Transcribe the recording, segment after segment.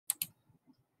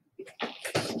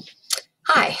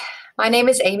Hi, my name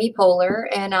is Amy Poehler,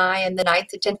 and I am the 9th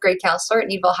to 10th grade counselor at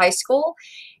Needville High School.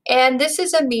 And this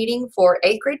is a meeting for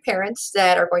 8th grade parents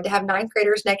that are going to have 9th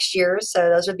graders next year. So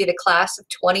those would be the class of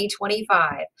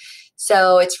 2025.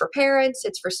 So it's for parents,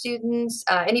 it's for students,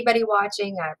 anybody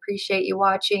watching. I appreciate you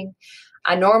watching.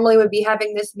 I normally would be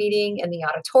having this meeting in the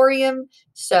auditorium.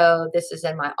 So this is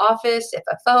in my office. If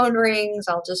a phone rings,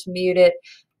 I'll just mute it.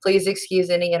 Please excuse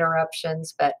any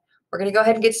interruptions, but we're going to go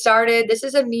ahead and get started. This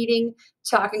is a meeting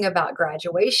talking about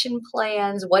graduation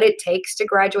plans, what it takes to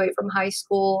graduate from high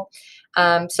school.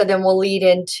 So then we'll lead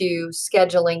into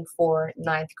scheduling for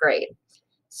 9th grade.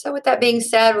 So with that being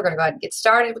said, we're going to go ahead and get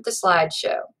started with the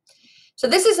slideshow. So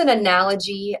this is an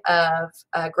analogy of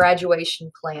a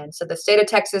graduation plan. So the state of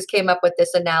Texas came up with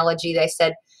this analogy. They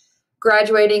said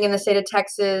graduating in the state of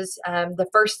Texas, the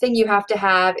first thing you have to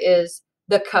have is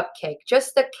the cupcake,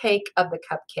 just the cake of the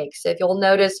cupcake. So if you'll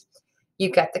notice,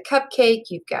 you've got the cupcake,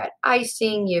 you've got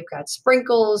icing, you've got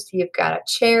sprinkles, you've got a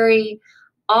cherry.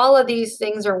 All of these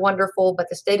things are wonderful, but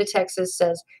the state of Texas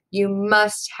says you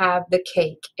must have the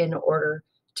cake in order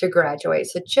to graduate.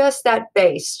 So just that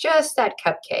base, just that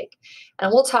cupcake.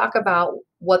 And we'll talk about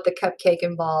what the cupcake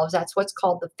involves. That's what's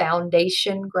called the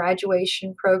foundation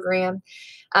graduation program.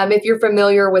 If you're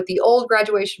familiar with the old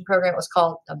graduation program, it was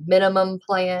called the minimum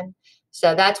plan.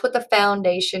 So that's what the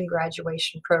foundation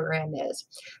graduation program is.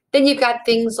 Then you've got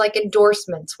things like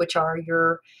endorsements, which are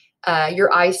your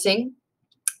icing.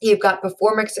 You've got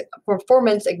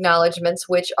performance acknowledgments,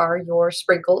 which are your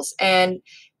sprinkles, and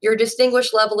your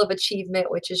distinguished level of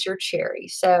achievement, which is your cherry.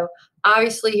 So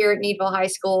obviously here at Needville High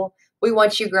School, we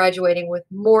want you graduating with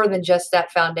more than just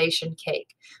that foundation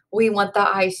cake. We want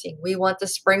the icing. We want the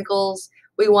sprinkles.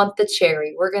 We want the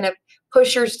cherry. We're going to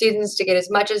push your students to get as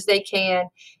much as they can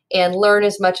and learn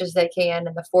as much as they can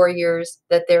in the 4 years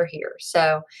that they're here.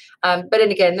 So, but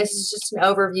again, this is just an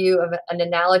overview of an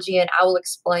analogy, and I will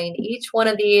explain each one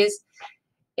of these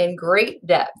in great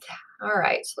depth. All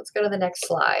right, so let's go to the next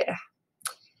slide.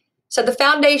 So the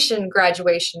foundation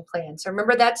graduation plan. So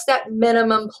remember, that's that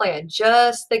minimum plan,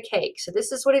 just the cake. So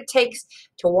this is what it takes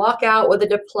to walk out with a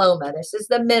diploma. This is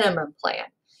the minimum plan.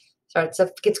 So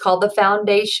it's called the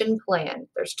foundation plan.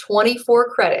 There's 24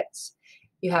 credits.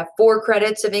 You have 4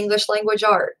 credits of English language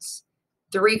arts,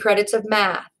 3 credits of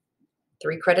math,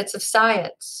 3 credits of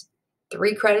science,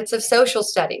 3 credits of social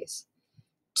studies,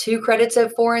 2 credits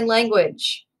of foreign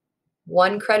language,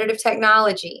 1 credit of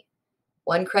technology,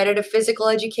 1 credit of physical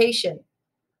education,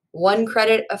 1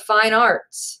 credit of fine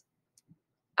arts,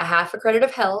 a half a credit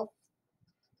of health,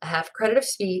 a half a credit of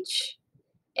speech,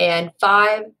 and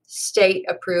 5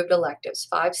 state-approved electives,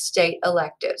 5 state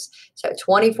electives. So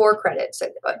 24 credits.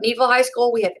 At Needville High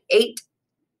School, we have 8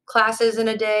 classes in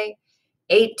a day.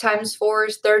 8 times 4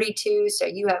 is 32, so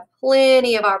you have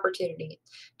plenty of opportunity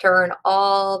to earn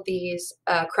all these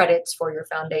credits for your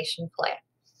foundation plan.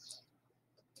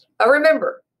 But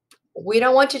remember, we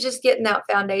don't want you just getting that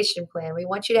foundation plan. We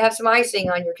want you to have some icing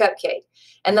on your cupcake.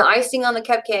 And the icing on the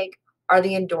cupcake are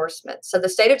the endorsements. So the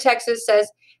state of Texas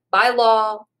says, by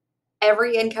law,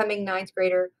 every incoming 9th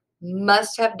grader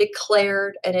must have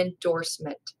declared an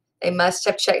endorsement. They must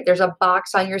have checked. There's a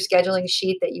box on your scheduling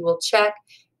sheet that you will check.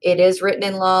 It is written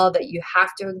in law that you have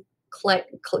to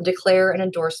declare an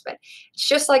endorsement. It's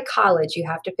just like college. You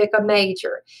have to pick a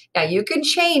major. Now, you can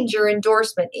change your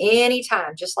endorsement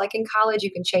anytime. Just like in college,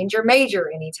 you can change your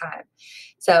major anytime.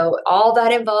 So all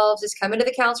that involves is coming to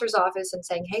the counselor's office and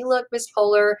saying, hey, look, Miss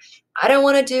Poehler, I don't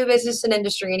want to do business and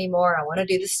industry anymore. I want to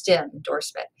do the STEM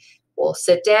endorsement. We'll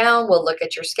sit down, we'll look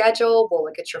at your schedule, we'll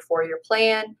look at your 4-year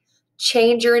plan,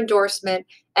 change your endorsement,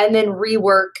 and then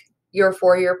rework your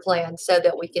 4-year plan so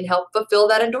that we can help fulfill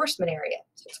that endorsement area.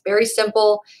 So it's very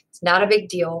simple. It's not a big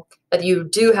deal, but you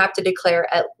do have to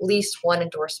declare at least 1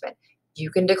 endorsement. You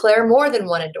can declare more than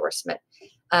 1 endorsement.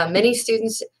 Many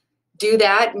students do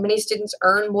that. Many students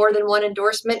earn more than 1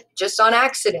 endorsement just on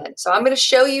accident. So I'm going to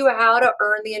show you how to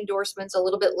earn the endorsements a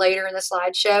little bit later in the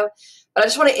slideshow, but I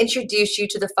just want to introduce you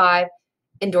to the 5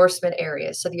 endorsement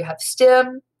areas. So you have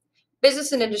STEM,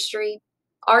 business and industry,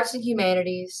 arts and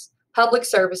humanities, public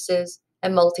services,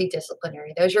 and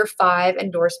multidisciplinary. Those are your 5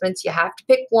 endorsements. You have to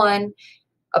pick one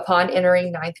upon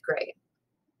entering 9th grade.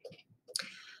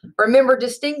 Remember,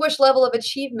 distinguished level of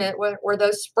achievement were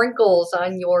those sprinkles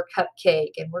on your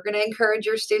cupcake, and we're going to encourage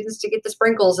your students to get the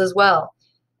sprinkles as well.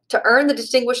 To earn the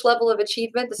distinguished level of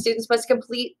achievement, the students must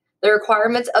complete the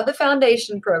requirements of the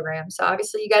foundation program. So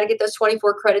obviously, you got to get those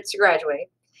 24 credits to graduate.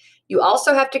 You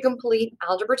also have to complete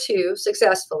Algebra 2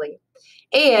 successfully,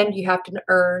 and you have to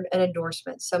earn an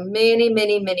endorsement. So many,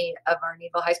 many, many of our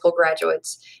Needville High School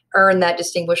graduates earn that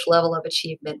distinguished level of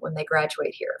achievement when they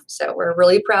graduate here. So we're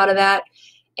really proud of that,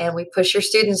 and we push your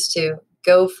students to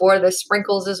go for the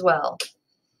sprinkles as well.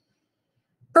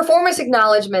 Performance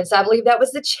acknowledgments, I believe that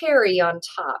was the cherry on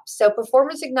top. So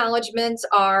performance acknowledgments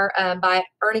are by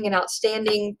earning an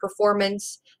outstanding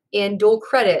performance in dual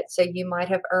credit. So you might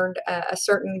have earned a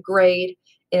certain grade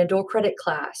in a dual credit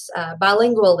class,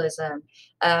 bilingualism,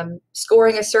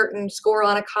 scoring a certain score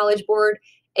on a College Board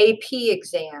AP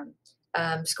exam,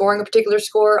 scoring a particular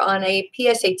score on a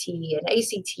PSAT, an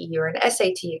ACT, or an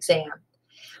SAT exam,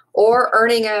 or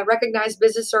earning a recognized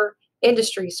business or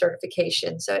industry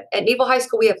certification. So at Needville High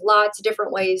School, we have lots of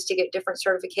different ways to get different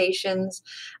certifications.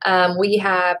 We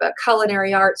have a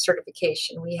culinary arts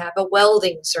certification. We have a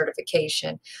welding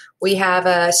certification. We have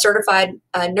a certified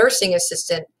nursing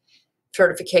assistant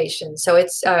certification. So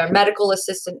it's a medical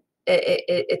assistant.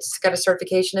 It's got a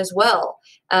certification as well.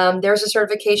 There's a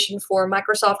certification for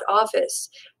Microsoft Office,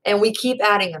 and we keep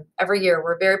adding them every year.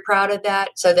 We're very proud of that,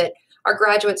 so that our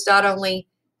graduates not only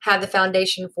have the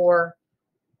foundation for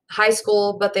high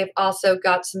school, but they've also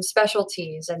got some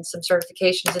specialties and some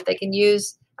certifications that they can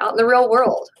use out in the real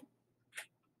world.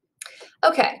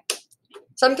 Okay,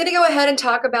 so I'm going to go ahead and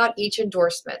talk about each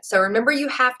endorsement. So remember, you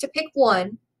have to pick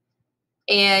one,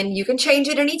 and you can change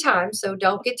it anytime, so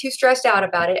don't get too stressed out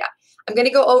about it. I'm going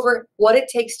to go over what it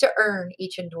takes to earn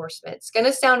each endorsement. It's going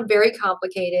to sound very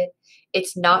complicated.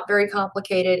 It's not very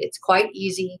complicated. It's quite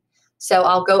easy. So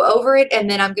I'll go over it, and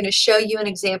then I'm going to show you an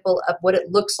example of what it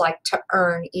looks like to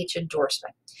earn each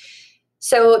endorsement.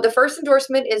 So the first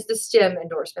endorsement is the STEM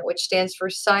endorsement, which stands for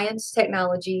Science,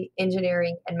 Technology,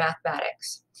 Engineering, and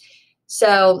Mathematics.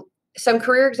 So some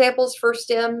career examples for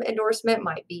STEM endorsement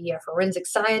might be a forensic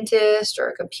scientist or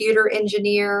a computer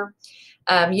engineer.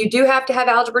 You do have to have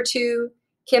Algebra 2,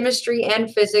 chemistry,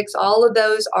 and physics. All of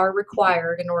those are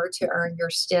required in order to earn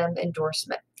your STEM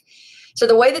endorsement. So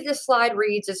the way that this slide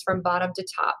reads is from bottom to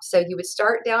top. So you would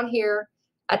start down here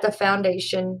at the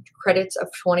foundation credits of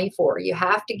 24. You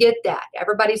have to get that.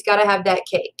 Everybody's got to have that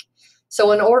cake.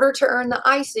 So in order to earn the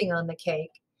icing on the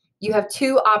cake, you have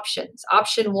two options.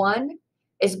 Option 1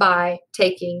 is by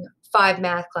taking 5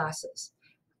 math classes.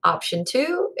 Option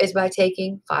 2 is by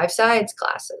taking 5 science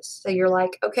classes. So you're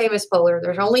like, okay, Miss Poehler,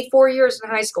 there's only 4 years in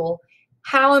high school.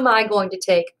 How am I going to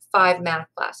take 5 math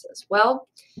classes? Well,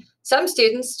 some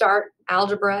students start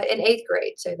algebra in 8th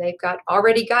grade, so they've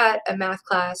already got a math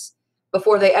class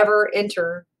before they ever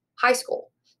enter high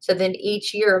school. So then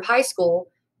each year of high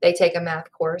school, they take a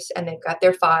math course, and they've got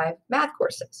their 5 math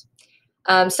courses.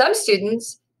 Some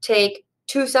students take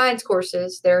 2 science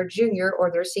courses their junior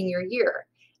or their senior year,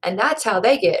 and that's how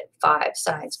they get 5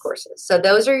 science courses. So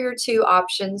those are your 2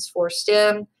 options for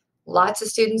STEM. Lots of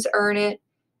students earn it,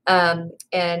 and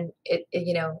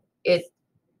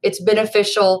it's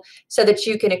beneficial so that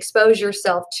you can expose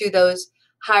yourself to those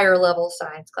higher level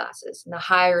science classes and the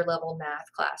higher level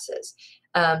math classes,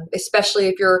 especially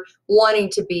if you're wanting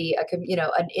to be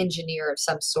an engineer of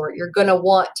some sort. You're going to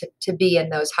want to be in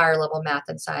those higher level math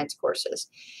and science courses.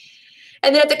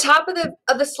 And then at the top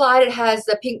of the slide, it has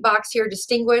the pink box here,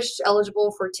 distinguished,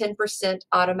 eligible for 10%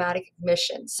 automatic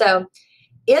admission. So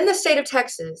in the state of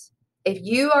Texas, if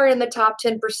you are in the top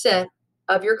 10%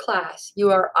 of your class, you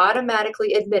are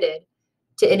automatically admitted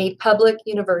to any public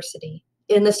university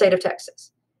in the state of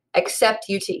Texas, except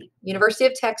UT. University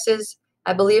of Texas,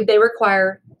 I believe they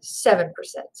require 7%.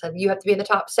 So you have to be in the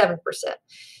top 7%.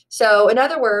 So in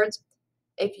other words,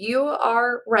 if you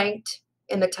are ranked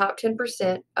in the top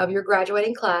 10% of your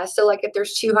graduating class, so like if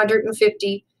there's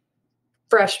 250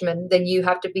 freshmen, then you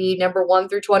have to be number 1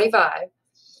 through 25.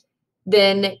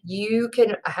 Then you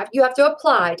have to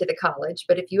apply to the college,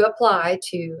 but if you apply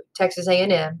to Texas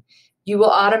A&M, you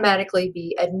will automatically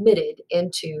be admitted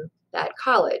into that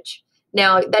college.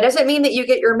 Now, that doesn't mean that you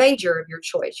get your major of your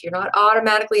choice. You're not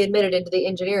automatically admitted into the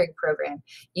engineering program.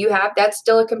 That's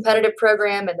still a competitive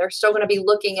program, and they're still going to be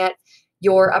looking at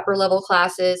your upper level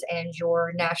classes and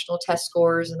your national test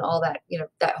scores and all that,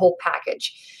 that whole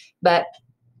package. But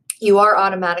you are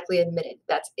automatically admitted.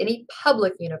 That's any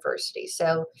public university.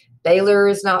 So Baylor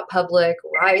is not public.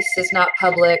 Rice is not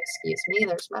public. Excuse me,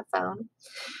 there's my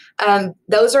phone.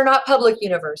 Those are not public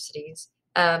universities.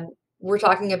 We're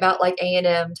talking about like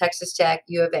A&M, Texas Tech,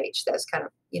 U of H, those kind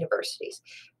of universities.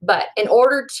 But in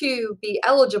order to be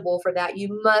eligible for that,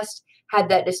 you must have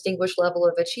that distinguished level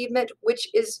of achievement, which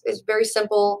is very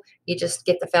simple. You just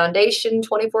get the foundation,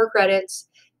 24 credits.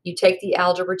 You take the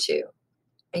Algebra 2.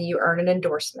 And you earn an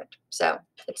endorsement. So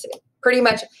it's pretty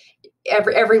much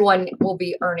everyone will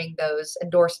be earning those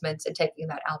endorsements and taking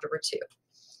that Algebra 2.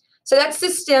 So that's the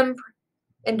STEM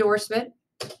endorsement.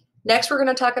 Next, we're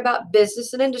going to talk about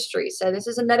business and industry. So this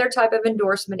is another type of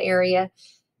endorsement area.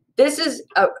 This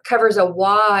covers a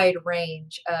wide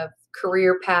range of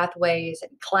career pathways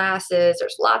and classes.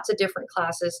 There's lots of different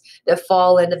classes that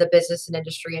fall into the business and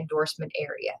industry endorsement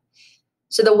area.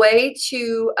 So the way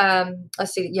to,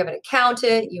 let's see, you have an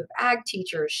accountant, you have ag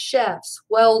teachers, chefs,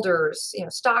 welders,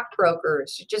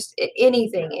 stockbrokers, just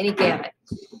anything, any gamut.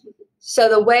 So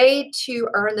the way to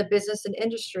earn the business and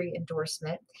industry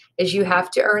endorsement is you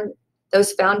have to earn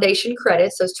those foundation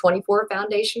credits, those 24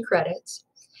 foundation credits.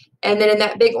 And then in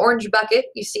that big orange bucket,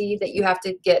 you see that you have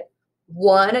to get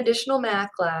one additional math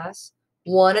class,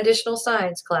 one additional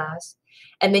science class,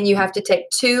 and then you have to take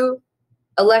 2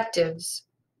 electives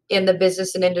in the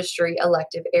business and industry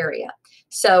elective area.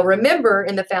 So remember,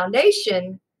 in the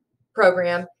foundation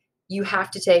program, you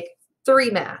have to take 3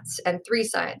 maths and 3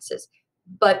 sciences.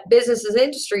 But business and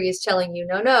industry is telling you,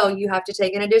 no, you have to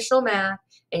take an additional math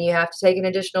and you have to take an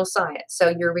additional science. So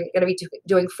you're going to be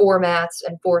doing 4 maths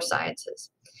and 4 sciences.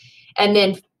 And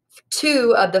then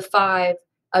 2 of the 5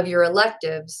 of your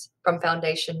electives from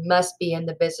foundation must be in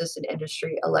the business and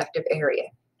industry elective area.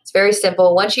 It's very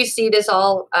simple. Once you see this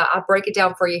all, I'll break it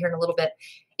down for you here in a little bit.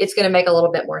 It's going to make a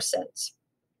little bit more sense.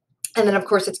 And then, of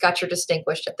course, it's got your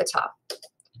distinguished at the top.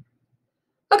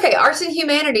 Okay, arts and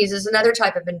humanities is another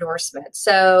type of endorsement.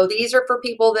 So these are for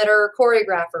people that are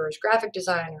choreographers, graphic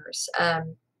designers,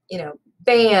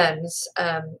 bands,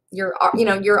 your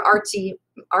artsy,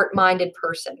 art-minded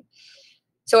person.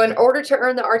 So in order to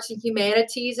earn the arts and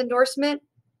humanities endorsement,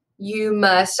 you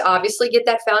must obviously get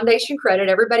that foundation credit.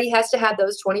 Everybody has to have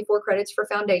those 24 credits for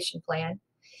foundation plan.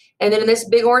 And then in this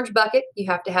big orange bucket, you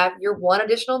have to have your 1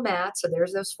 additional math. So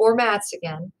there's those 4 maths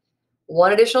again.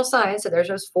 1 additional science, so there's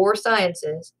those 4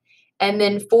 sciences, and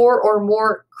then 4 or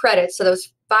more credits. So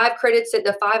those 5 credits,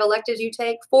 the 5 electives you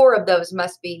take, 4 of those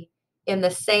must be in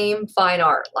the same fine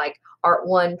art, like art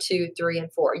 1, 2, 3,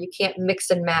 and 4. You can't mix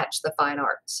and match the fine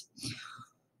arts.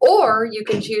 Or you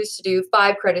can choose to do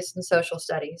 5 credits in social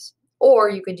studies, or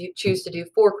you can choose to do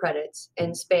 4 credits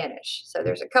in Spanish. So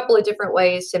there's a couple of different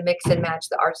ways to mix and match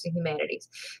the arts and humanities.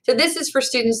 So this is for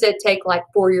students that take like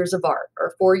 4 years of art,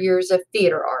 or 4 years of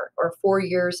theater art, or 4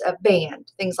 years of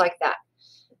band, things like that.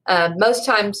 Most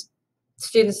times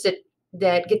students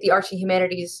that get the arts and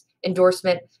humanities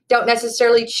endorsement don't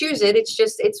necessarily choose it.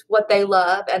 It's what they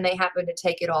love, and they happen to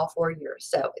take it all 4 years.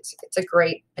 So it's a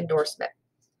great endorsement.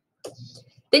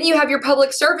 Then you have your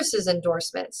public services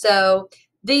endorsement. So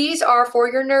these are for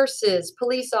your nurses,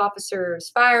 police officers,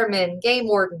 firemen, game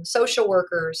wardens, social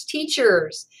workers,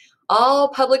 teachers, all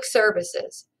public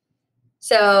services.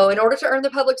 So in order to earn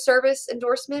the public service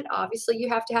endorsement, obviously you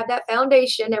have to have that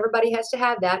foundation. Everybody has to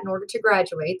have that in order to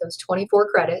graduate, those 24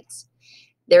 credits.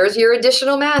 There's your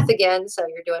additional math again. So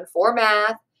you're doing 4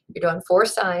 math, you're doing 4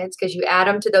 science, because you add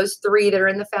them to those 3 that are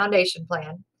in the foundation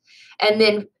plan. And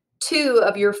then 2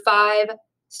 of your 5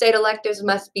 state electives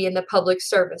must be in the public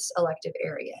service elective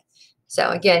area.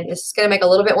 So again, this is going to make a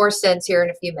little bit more sense here in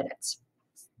a few minutes.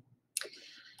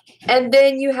 And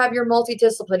then you have your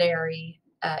multidisciplinary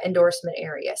endorsement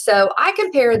area. So I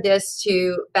compared this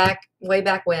to way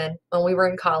back when we were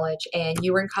in college, and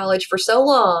you were in college for so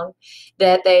long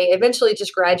that they eventually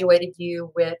just graduated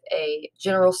you with a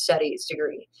general studies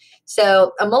degree.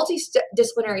 So a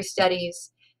multidisciplinary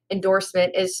studies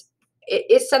endorsement is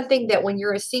something that when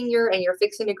you're a senior and you're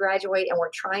fixing to graduate and we're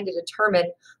trying to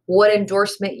determine what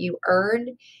endorsement you earned,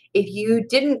 if you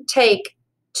didn't take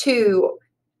 2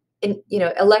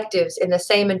 electives in the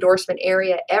same endorsement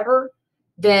area ever,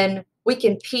 then we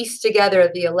can piece together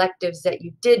the electives that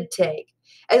you did take,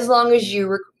 as long as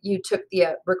you took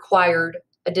the required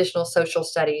additional social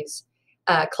studies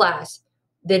class.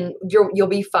 Then you'll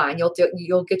be fine. You'll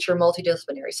get your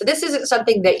multidisciplinary. So this isn't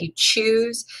something that you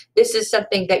choose. This is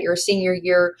something that your senior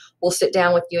year will sit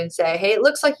down with you and say, hey, it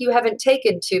looks like you haven't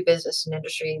taken 2 business and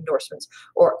industry endorsements,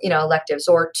 or electives,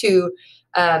 or 2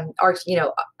 arts,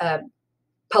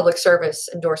 public service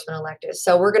endorsement electives.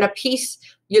 So we're going to piece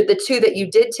the 2 that you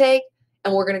did take,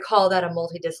 and we're going to call that a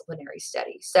multidisciplinary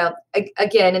study. So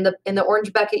again, in the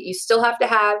orange bucket, you still have to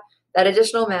have that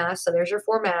additional math. So there's your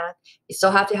 4 math. You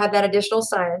still have to have that additional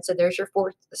science. So there's your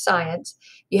 4th science.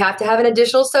 You have to have an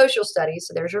additional social studies.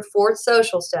 So there's your 4th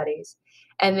social studies.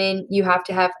 And then you have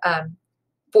to have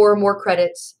 4 more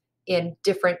credits in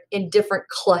different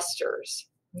clusters.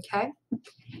 Okay.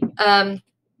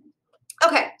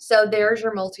 Okay. So there's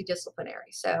your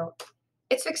multidisciplinary. So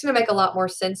it's fixing to make a lot more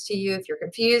sense to you if you're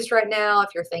confused right now, if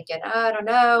you're thinking, I don't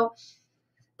know.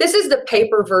 This is the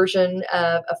paper version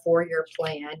of a 4-year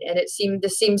plan, and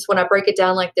this seems when I break it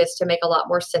down like this to make a lot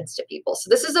more sense to people.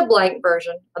 So this is a blank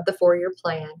version of the 4-year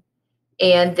plan,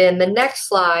 and then the next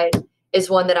slide is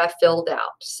one that I filled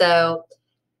out. So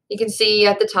you can see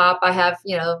at the top I have,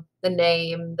 the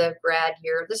name, the grad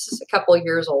year. This is a couple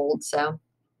years old. So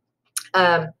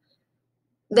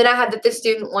then I have that this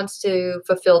student wants to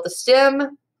fulfill the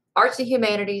STEM, Arts and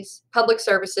Humanities, Public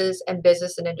Services, and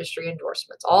Business and Industry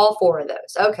endorsements, all 4 of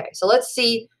those. Okay, so let's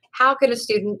see, how can a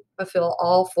student fulfill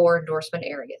all 4 endorsement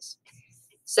areas?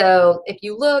 So if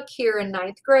you look here in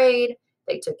 9th grade,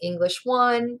 they took English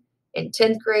 1, in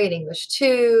 10th grade, English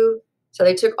 2. So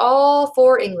they took all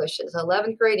 4 Englishes,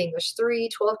 11th grade, English 3,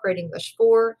 12th grade, English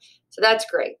 4. So that's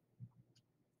great.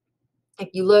 If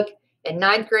you look in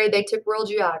 9th grade, they took world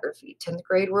geography, 10th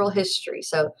grade, world history.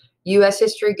 So U.S.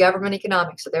 history, government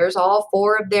economics. So there's all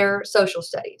 4 of their social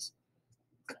studies.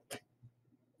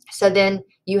 So then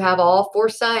you have all 4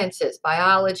 sciences,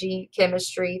 biology,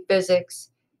 chemistry, physics,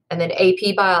 and then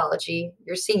AP biology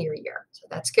your senior year. So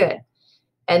that's good.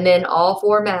 And then all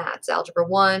 4 maths, algebra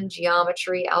 1,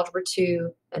 geometry, algebra 2,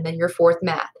 and then your 4th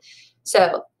math.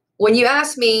 So when you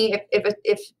ask me,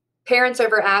 if parents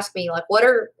ever ask me, like, what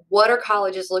are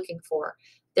colleges looking for?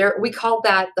 We call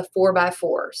that the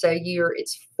 4x4. So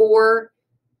it's 4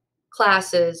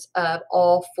 classes of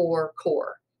all 4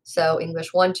 core. So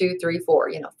English 1, 2, 3,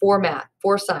 4. 4 math,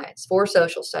 4 science, 4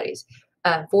 social studies,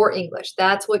 4 English.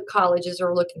 That's what colleges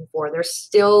are looking for. They're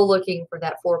still looking for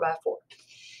that 4x4.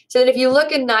 So then if you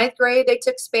look in 9th grade, they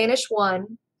took Spanish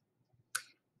 1,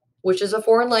 which is a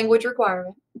foreign language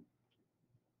requirement.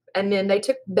 And then they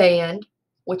took band,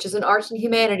 which is an arts and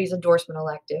humanities endorsement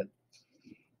elective.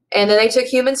 And then they took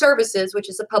human services, which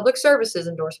is a public services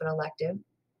endorsement elective.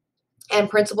 And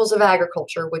principles of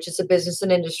agriculture, which is a business and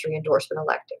industry endorsement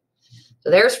elective.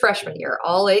 So there's freshman year,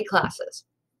 all 8 classes.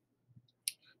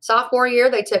 Sophomore year,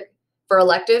 for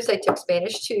electives, they took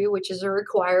Spanish 2, which is a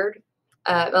required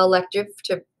elective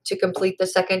to complete the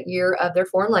 2nd year of their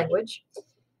foreign language.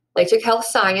 They took health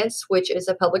science, which is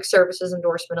a public services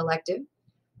endorsement elective.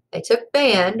 They took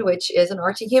band, which is an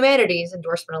arts and humanities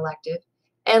endorsement elective,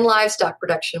 and livestock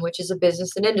production, which is a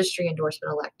business and industry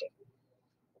endorsement elective.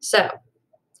 So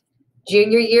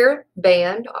junior year,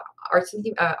 band, arts and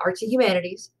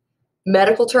humanities,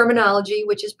 medical terminology,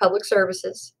 which is public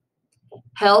services,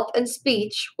 health and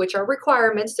speech, which are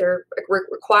requirements. They're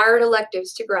required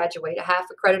electives to graduate, a half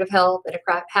a credit of health and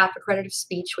a half a credit of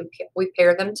speech. We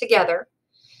pair them together.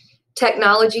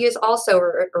 Technology is also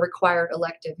a required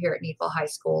elective here at Needville High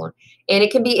School, and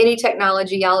it can be any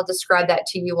technology. I'll describe that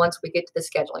to you once we get to the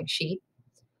scheduling sheet.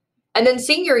 And then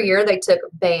senior year, they took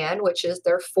band, which is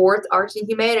their 4th arts and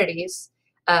humanities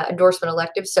endorsement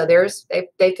elective. So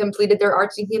they completed their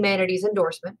arts and humanities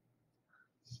endorsement.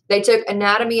 They took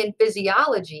anatomy and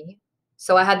physiology.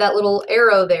 So I had that little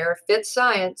arrow there, 5th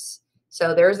science.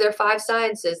 So there's their 5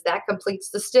 sciences. That completes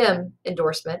the STEM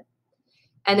endorsement.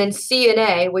 And then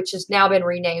CNA, which has now been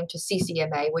renamed to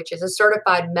CCMA, which is a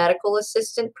Certified Medical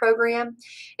Assistant Program.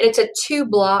 And it's a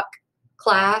 2-block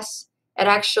class. And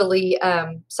actually,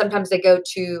 sometimes they go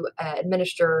to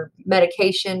administer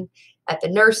medication at the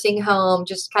nursing home.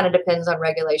 Just kind of depends on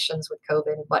regulations with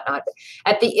COVID and whatnot. But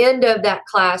at the end of that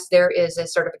class, there is a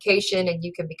certification, and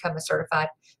you can become a certified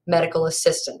medical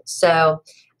assistant. So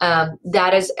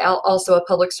that is also a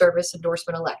public service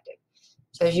endorsement elective.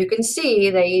 So as you can see,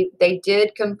 they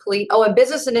did complete. Oh, and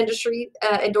business and industry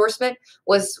endorsement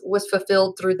was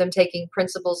fulfilled through them taking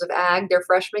principles of ag their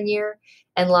freshman year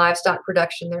and livestock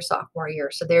production their sophomore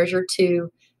year. So there's your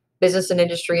 2 business and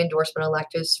industry endorsement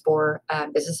electives for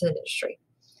business and industry.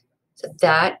 So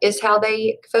that is how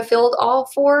they fulfilled all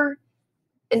 4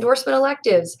 endorsement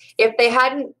electives. If they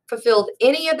hadn't fulfilled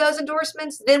any of those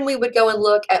endorsements, then we would go and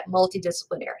look at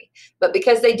multidisciplinary. But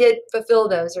because they did fulfill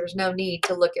those, there's no need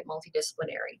to look at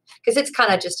multidisciplinary because it's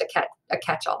kind of just a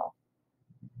catch-all.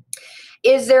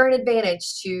 Is there an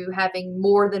advantage to having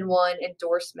more than one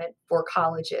endorsement for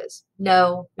colleges?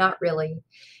 No, not really.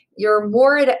 You're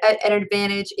more at an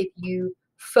advantage if you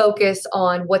focus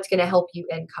on what's going to help you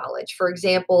in college. For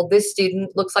example, this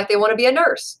student looks like they want to be a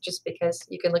nurse, just because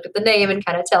you can look at the name and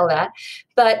kind of tell that.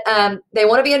 But they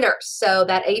want to be a nurse. So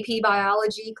that AP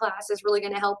biology class is really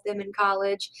going to help them in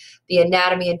college. The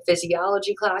anatomy and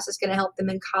physiology class is going to help them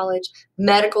in college.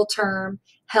 Medical term,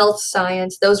 health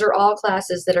science, those are all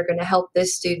classes that are going to help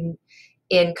this student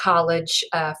in college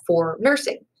for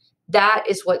nursing. That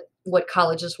is what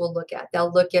colleges will look at.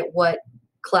 They'll look at what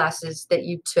classes that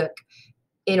you took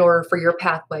in order for your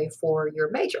pathway for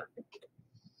your major.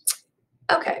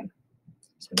 Okay,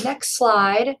 so next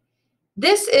slide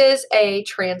This is a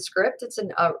transcript. It's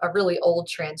a really old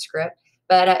transcript,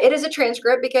 but it is a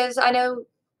transcript because I know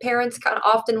parents kind of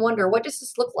often wonder, what does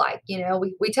this look like?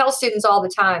 We tell students all the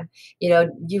time,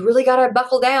 you really got to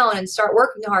buckle down and start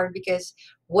working hard because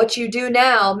what you do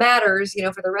now matters,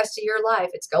 for the rest of your life.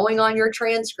 It's going on your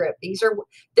transcript.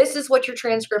 This is what your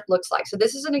transcript looks like. So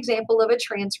this is an example of a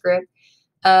transcript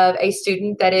of a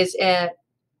student that is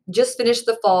just finished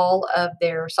the fall of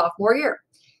their sophomore year.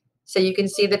 So you can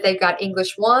see that they've got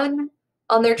English 1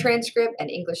 on their transcript and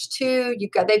English 2.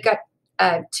 They've got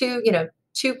two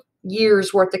 2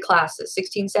 years worth of classes,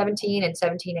 16-17 and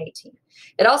 17-18.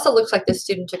 It also looks like this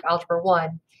student took Algebra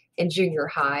 1 in junior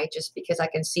high, just because I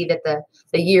can see that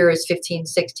the year is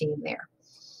 15-16 there.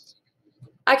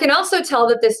 I can also tell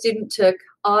that this student took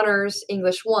Honors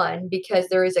English 1 because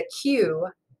there is a Q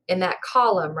in that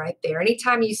column right there.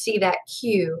 Anytime you see that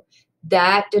Q,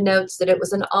 that denotes that it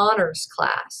was an honors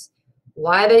class.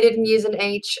 Why they didn't use an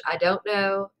H, I don't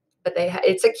know, but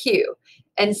it's a Q.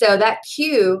 And so that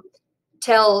Q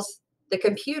tells the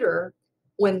computer,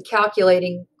 when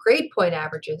calculating grade point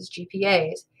averages,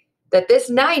 GPAs, that this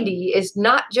 90 is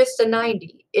not just a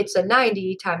 90. It's a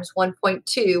 90 times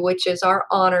 1.2, which is our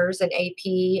honors and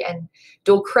AP and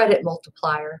dual credit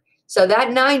multiplier. So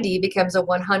that 90 becomes a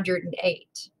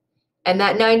 108. And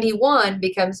that 91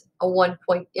 becomes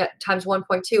times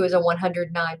 1.2 is a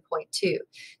 109.2.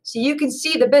 So you can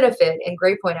see the benefit in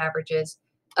grade point averages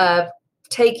of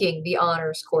taking the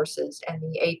honors courses and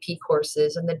the AP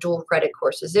courses and the dual credit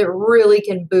courses. It really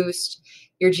can boost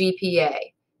your GPA.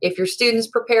 If your student's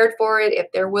prepared for it, if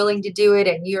they're willing to do it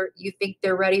and you think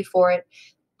they're ready for it,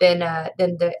 then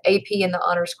the AP and the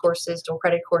honors courses, dual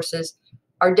credit courses,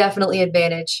 are definitely an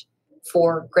advantage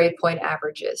for grade point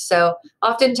averages. So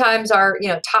oftentimes our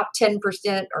top 10%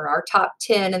 or our top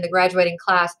 10 in the graduating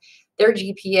class, their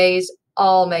GPAs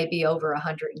all may be over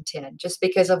 110, just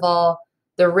because of all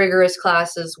the rigorous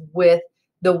classes with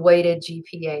the weighted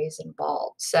GPAs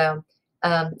involved. So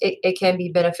it can be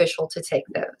beneficial to take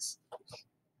those.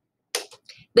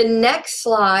 The next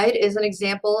slide is an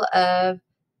example of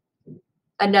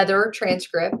another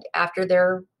transcript after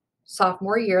their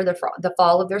sophomore year, the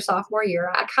fall of their sophomore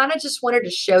year. I kind of just wanted to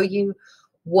show you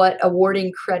what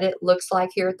awarding credit looks like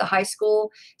here at the high school.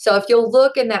 So if you'll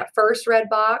look in that first red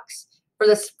box, for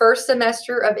this first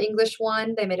semester of English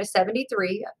 1, they made a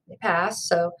 73, they passed.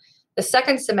 So the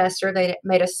second semester, they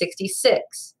made a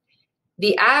 66.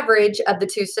 The average of the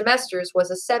 2 semesters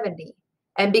was a 70.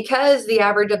 And because the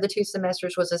average of the 2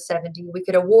 semesters was a 70, we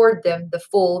could award them the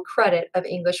full credit of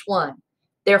English 1.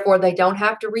 Therefore, they don't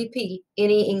have to repeat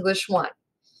any English 1.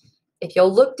 If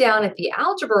you'll look down at the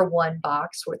Algebra 1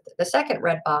 box, with the second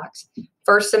red box,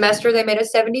 first semester they made a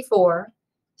 74,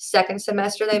 second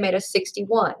semester they made a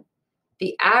 61.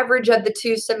 The average of the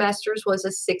 2 semesters was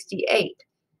a 68.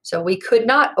 So we could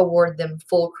not award them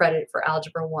full credit for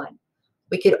Algebra 1.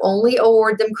 We could only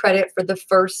award them credit for the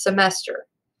first semester.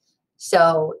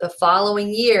 So the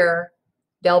following year,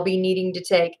 they'll be needing to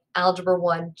take Algebra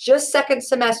 1 just second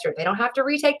semester. They don't have to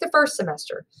retake the first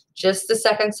semester, just the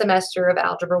second semester of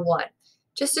Algebra 1.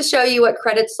 Just to show you what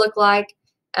credits look like.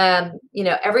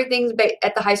 Everything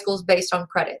at the high school is based on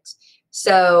credits.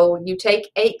 So you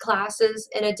take 8 classes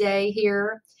in a day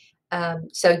here.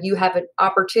 So you have an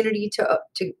opportunity to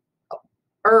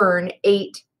earn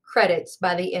 8 credits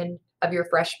by the end of your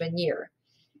freshman year.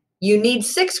 You need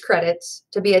 6 credits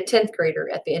to be a 10th grader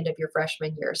at the end of your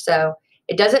freshman year. So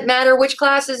it doesn't matter which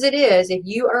classes it is. If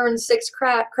you earn 6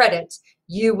 credits,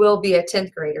 you will be a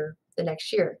 10th grader the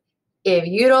next year. If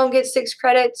you don't get 6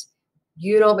 credits,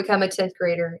 you don't become a 10th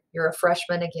grader. You're a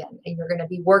freshman again, and you're going to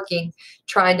be working,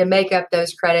 trying to make up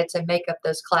those credits and make up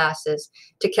those classes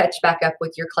to catch back up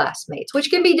with your classmates, which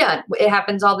can be done. It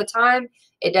happens all the time.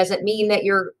 It doesn't mean that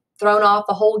you're thrown off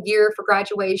a whole year for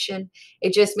graduation.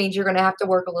 It just means you're going to have to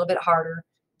work a little bit harder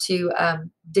to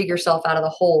dig yourself out of the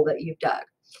hole that you've dug.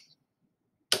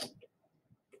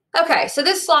 Okay, so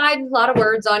this slide, a lot of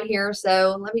words on here.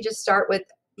 So let me just start with,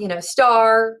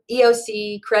 STAR,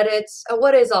 EOC, credits.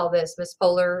 What is all this, Miss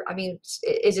Polar? I mean,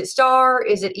 is it STAR?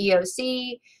 Is it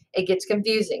EOC? It gets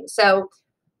confusing. So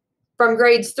from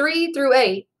grades 3 through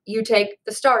 8, you take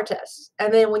the STAR test.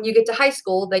 And then when you get to high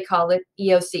school, they call it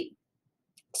EOC.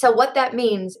 So what that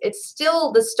means, it's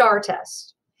still the STAR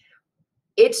test.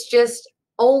 It's just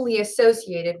only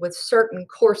associated with certain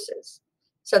courses.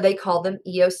 So they call them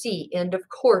EOC, end of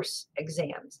course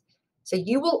exams. So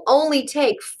you will only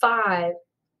take 5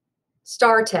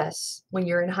 STAR tests when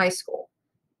you're in high school.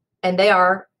 And they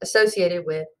are associated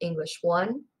with English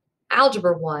 1,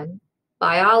 Algebra 1,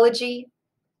 Biology,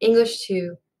 English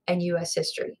 2, and U.S.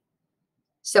 History.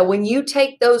 So when you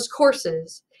take those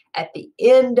courses At the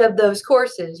end of those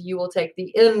courses, you will take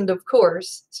the end of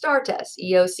course STAR test,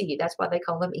 EOC. That's why they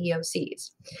call them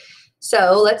EOCs.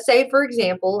 So let's say, for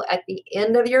example, at the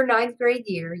end of your ninth grade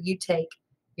year, you take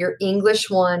your English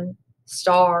 1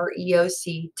 STAR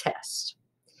EOC test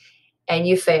and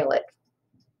you fail it.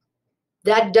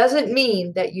 That doesn't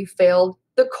mean that you failed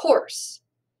the course.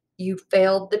 You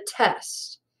failed the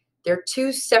test. They're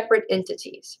two separate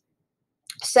entities.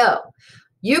 So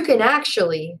you can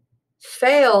actually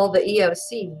fail the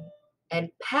EOC and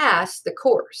pass the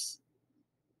course,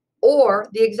 or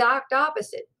the exact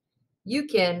opposite. You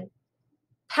can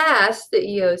pass the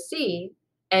EOC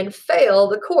and fail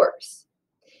the course.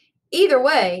 Either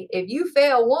way, if you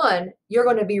fail one, you're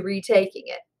going to be retaking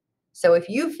it. So if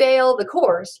you fail the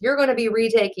course, you're going to be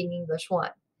retaking English 1.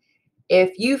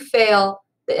 If you fail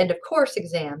the end of course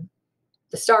exam,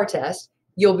 the STAR test,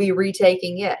 you'll be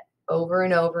retaking it over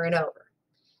and over and over.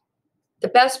 The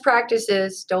best practice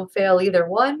is don't fail either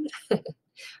one,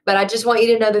 but I just want you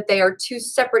to know that they are two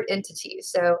separate entities.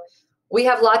 So we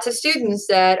have lots of students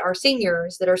that are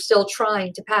seniors that are still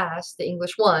trying to pass the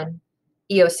English 1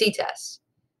 EOC test.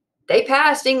 They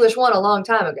passed English 1 a long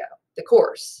time ago, the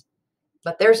course,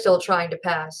 but they're still trying to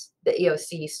pass the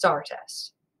EOC STAR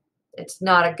test. It's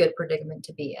not a good predicament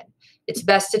to be in. It's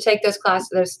best to take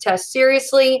those tests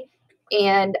seriously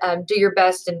and do your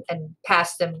best and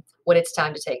pass them when it's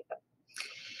time to take them.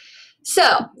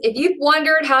 So if you've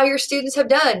wondered how your students have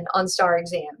done on STAR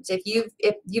exams, if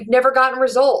you've never gotten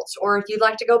results, or if you'd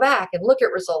like to go back and look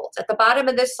at results, at the bottom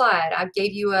of this slide, I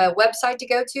gave you a website to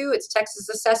go to. It's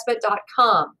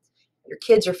texasassessment.com. Your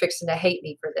kids are fixing to hate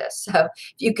me for this. So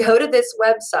if you go to this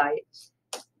website,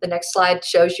 the next slide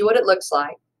shows you what it looks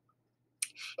like.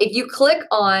 If you click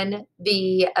on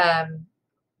the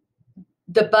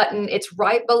button, it's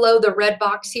right below the red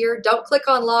box here. Don't click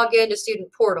on login to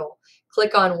student portal.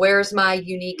 Click on where's my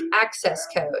unique access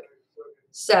code.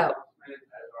 So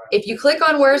if you click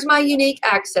on where's my unique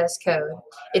access code,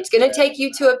 it's going to take you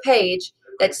to a page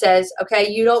that says, okay,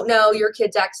 you don't know your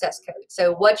kid's access code.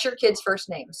 So what's your kid's first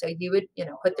name? So you would,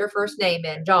 put their first name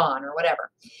in, John or whatever.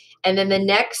 And then the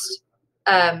next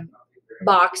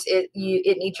box, it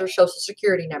needs your social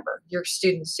security number, your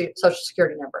student's social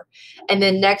security number. And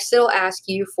then next it'll ask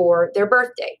you for their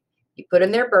birth date. You put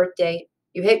in their birth date,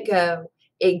 you hit go.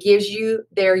 It gives you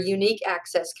their unique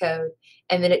access code,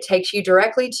 and then it takes you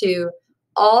directly to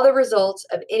all the results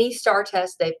of any STAR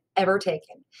test they've ever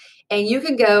taken. And you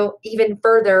can go even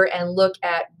further and look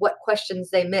at what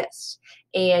questions they missed.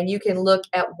 And you can look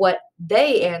at what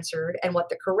they answered and what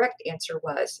the correct answer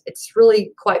was. It's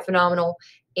really quite phenomenal.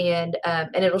 And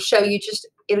it'll show you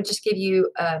it'll just give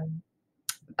you,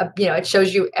 it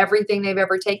shows you everything they've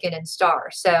ever taken in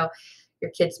STAR. So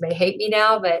your kids may hate me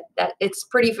now, but it's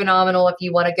pretty phenomenal if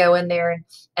you want to go in there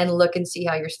and look and see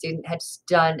how your student has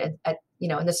done in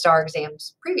the STAR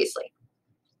exams previously.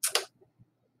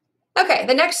 Okay,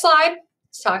 the next slide.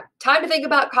 It's time to think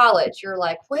about college. You're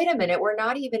like, wait a minute, we're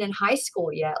not even in high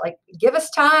school yet. Like, give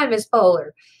us time, Ms.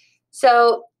 Polar.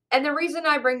 So, and the reason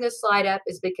I bring this slide up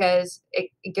is because it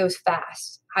goes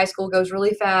fast. High school goes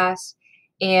really fast.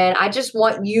 And I just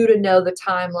want you to know the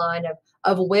timeline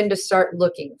of when to start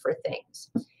looking for things.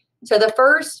 So the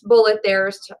first bullet there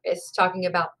is talking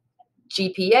about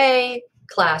GPA,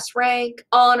 class rank,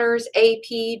 honors,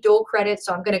 AP, dual credit.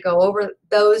 So I'm going to go over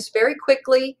those very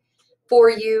quickly for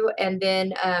you. And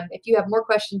then if you have more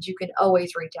questions, you can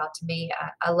always reach out to me.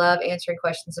 I love answering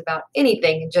questions about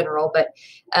anything in general, but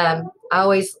I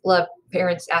always love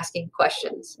parents asking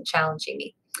questions and challenging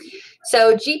me.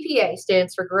 So GPA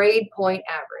stands for grade point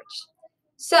average.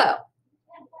 So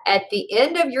at the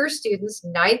end of your student's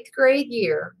ninth grade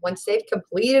year, once they've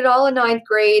completed all of ninth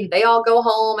grade, they all go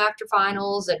home after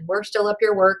finals and we're still up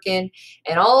here working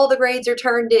and all the grades are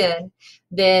turned in,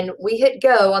 then we hit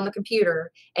go on the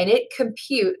computer and it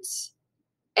computes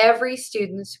every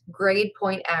student's grade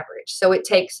point average. So it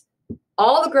takes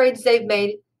all the grades they've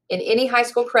made in any high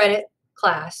school credit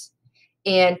class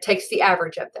and takes the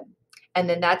average of them. And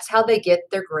then that's how they get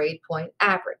their grade point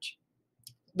average.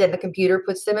 Then the computer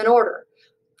puts them in order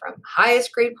from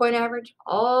highest grade point average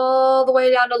all the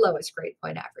way down to lowest grade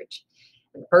point average.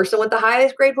 And the person with the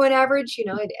highest grade point average,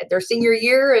 at their senior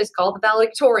year is called the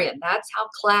valedictorian. That's how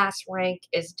class rank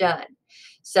is done.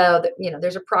 So,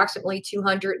 there's approximately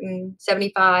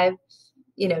 275,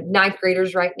 ninth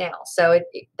graders right now. So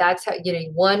that's how,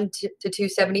 1 to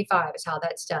 275 is how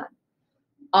that's done.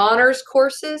 Honors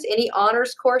courses, any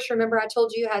honors course, remember I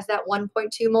told you, has that 1.2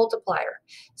 multiplier.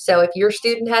 So if your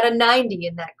student had a 90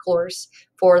 in that course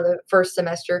for the first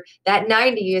semester, that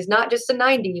 90 is not just a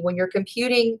 90. When you're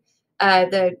computing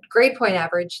the grade point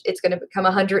average, it's going to become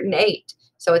 108.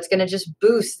 So it's going to just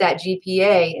boost that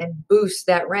GPA and boost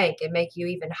that rank and make you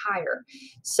even higher.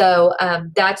 So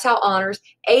that's how honors.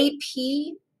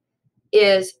 AP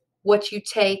is what you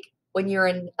take when you're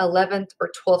in 11th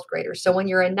or 12th grader. So when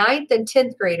you're a 9th and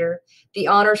 10th grader, the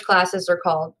honors classes are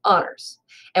called honors.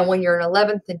 And when you're an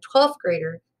 11th and 12th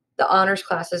grader, the honors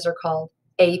classes are called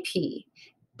AP.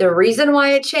 The reason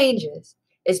why it changes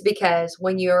is because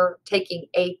when you're taking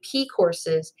AP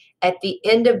courses, at the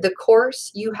end of the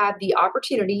course, you have the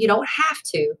opportunity, you don't have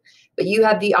to, but you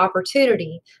have the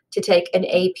opportunity to take an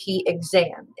AP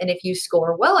exam. And if you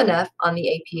score well enough on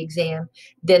the AP exam,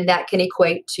 then that can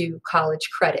equate to college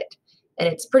credit. And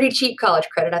it's pretty cheap college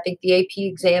credit. I think the AP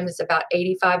exam is about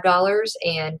 $85,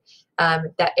 and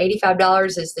that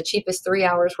 $85 is the cheapest 3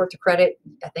 hours worth of credit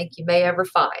I think you may ever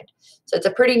find. So it's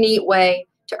a pretty neat way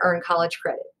to earn college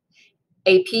credit.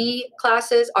 AP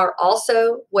classes are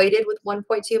also weighted with 1.2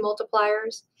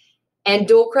 multipliers, and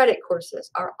dual credit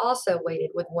courses are also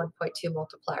weighted with 1.2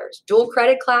 multipliers. Dual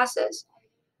credit classes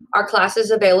are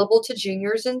classes available to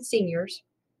juniors and seniors,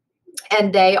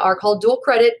 and they are called dual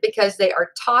credit because they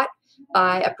are taught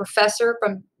by a professor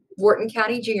from Wharton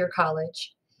County Junior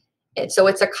College. And so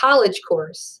it's a college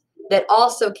course that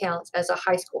also counts as a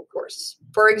high school course.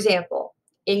 For example,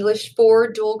 English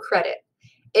 4 dual credit.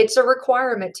 It's a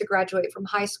requirement to graduate from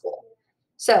high school.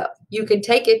 So you can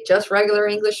take it just regular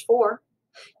English 4.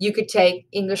 You could take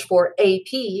English 4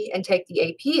 AP and take the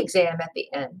AP exam at the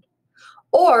end.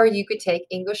 Or you could take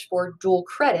English 4 dual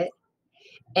credit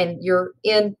and you're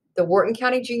in the Wharton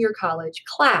County Junior College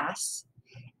class,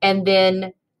 and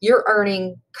then you're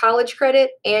earning college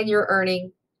credit and you're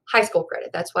earning high school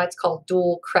credit. That's why it's called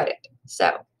dual credit.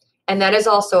 So, and that is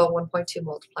also a 1.2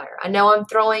 multiplier. I know I'm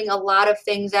throwing a lot of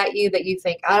things at you that you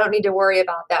think, I don't need to worry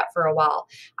about that for a while.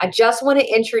 I just want to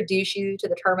introduce you to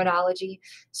the terminology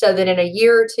so that in a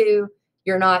year or two,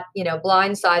 you're not,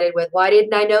 blindsided with, why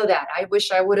didn't I know that? I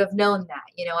wish I would have known that.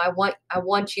 I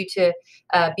want you to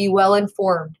be well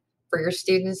informed for your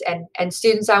students, and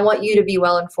students, I want you to be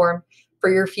well informed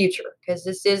for your future, because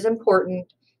this is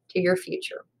important to your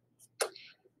future.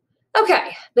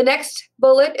 Okay, the next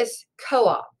bullet is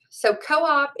co-op. So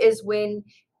co-op is when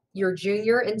your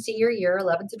junior and senior year,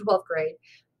 11th to 12th grade,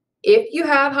 if you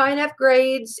have high enough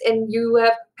grades and you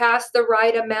have passed the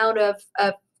right amount of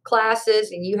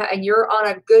classes and you're on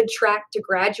a good track to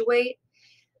graduate,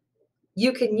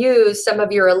 you can use some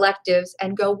of your electives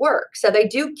and go work. So they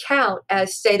do count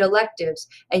as state electives,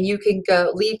 and you can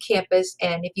go leave campus,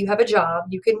 and if you have a job,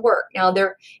 you can work. Now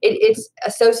it's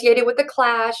associated with the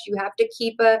class. You have to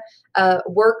keep a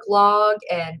work log,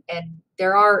 and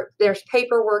there's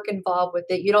paperwork involved with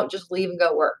it. You don't just leave and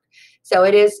go work. So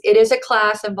it is a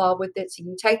class involved with it. So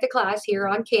you take the class here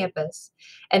on campus,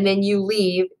 and then you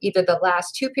leave either the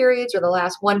last 2 periods or the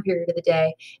last 1 period of the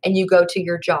day, and you go to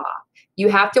your job. You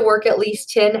have to work at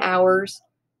least 10 hours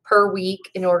per week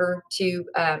in order to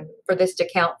for this to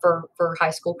count for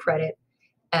high school credit,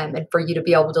 and for you to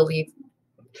be able to leave.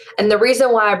 And the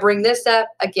reason why I bring this up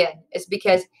again is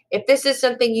because if this is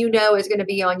something is going to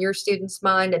be on your students'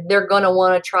 mind, and they're going to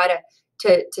want to try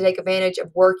to take advantage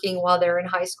of working while they're in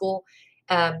high school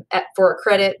for a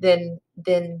credit, then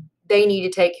they need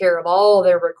to take care of all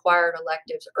their required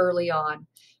electives early on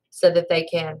so that they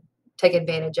can take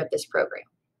advantage of this program.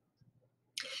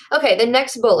 Okay, the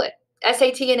next bullet,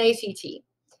 SAT and ACT.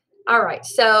 All right,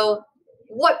 so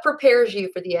what prepares you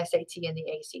for the SAT and the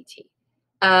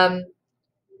ACT?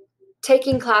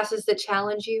 Taking classes that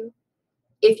challenge you.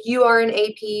 If you are an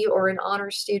AP or an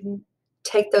honors student,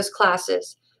 take those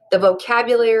classes. The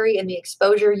vocabulary and the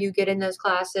exposure you get in those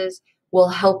classes will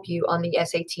help you on the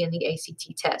SAT and the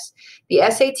ACT test. The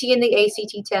SAT and the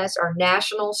ACT tests are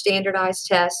national standardized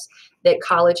tests that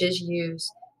colleges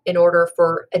use in order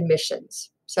for admissions.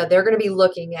 So they're going to be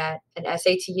looking at an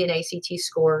SAT and ACT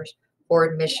scores for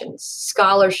admissions.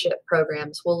 Scholarship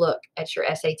programs will look at your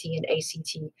SAT and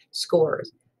ACT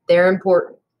scores. They're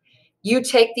important. You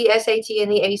take the SAT and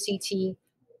the ACT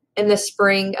in the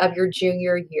spring of your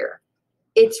junior year.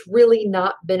 It's really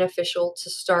not beneficial to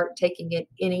start taking it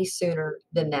any sooner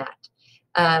than that.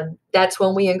 That's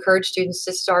when we encourage students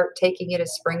to start taking it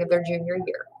as spring of their junior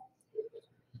year.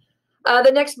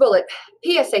 The next bullet,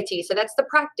 PSAT. So that's the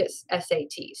practice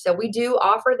SAT. So we do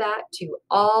offer that to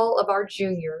all of our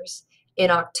juniors in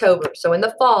October. So in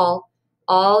the fall,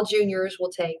 all juniors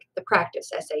will take the practice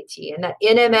SAT. And that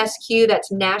NMSQ,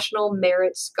 that's National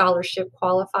Merit Scholarship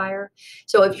Qualifier.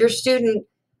 So if your student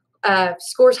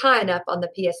scores high enough on the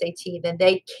PSAT, then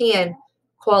they can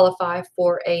qualify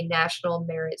for a National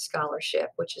Merit Scholarship,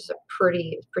 which is a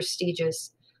pretty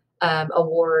prestigious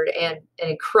award and an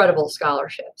incredible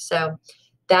scholarship. So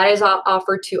that is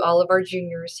offered to all of our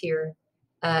juniors here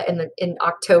in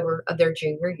October of their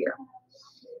junior year.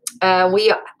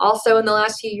 We also, in the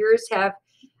last few years, have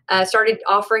started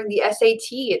offering the SAT.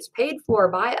 It's paid for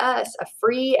by us, a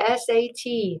free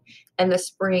SAT in the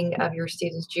spring of your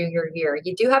student's junior year.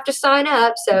 You do have to sign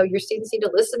up, so your students need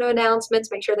to listen to announcements,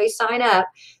 make sure they sign up,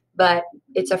 but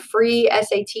it's a free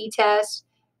SAT test.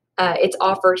 It's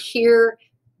offered here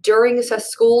during a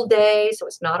school day, so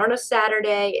it's not on a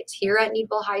Saturday. It's here at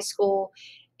Needville High School,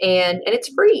 and it's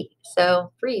free.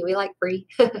 So free, we like free.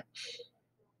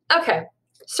 Okay,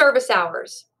 service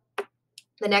hours.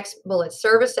 The next bullet,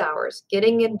 service hours,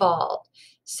 getting involved.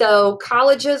 So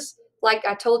colleges, like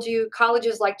I told you,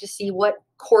 colleges like to see what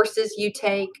courses you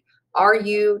take. Are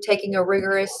you taking a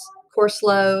rigorous course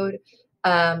load?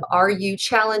 Are you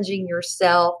challenging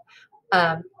yourself?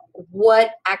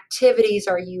 What activities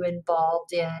are you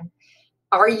involved in?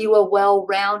 Are you a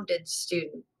well-rounded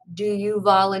student? Do you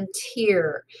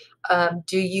volunteer?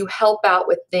 Do you help out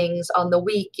with things on the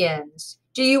weekends?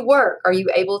 Do you work? Are you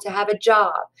able to have a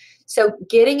job? So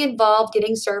getting involved,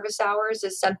 getting service hours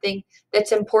is something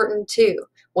that's important too.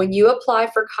 When you apply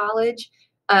for college,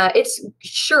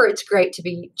 it's great to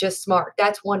be just smart.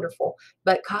 That's wonderful.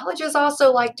 But colleges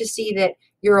also like to see that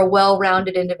you're a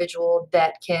well-rounded individual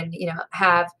that can,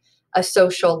 have a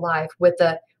social life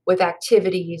with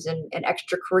activities and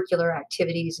extracurricular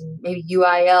activities and maybe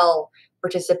UIL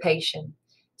participation.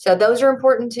 So those are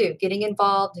important too, getting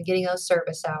involved and getting those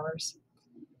service hours.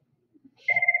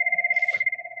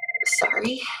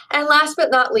 Sorry. And last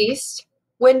but not least,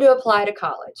 when to apply to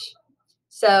college.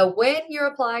 So when you're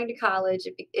applying to college,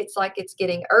 it's like it's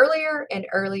getting earlier and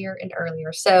earlier and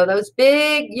earlier. So those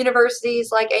big universities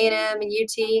like A&M and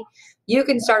UT, you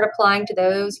can start applying to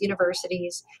those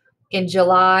universities in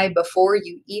July before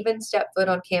you even step foot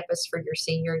on campus for your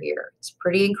senior year. It's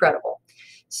pretty incredible.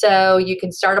 So you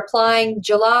can start applying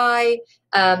July,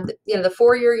 the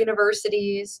four-year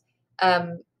universities,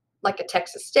 like a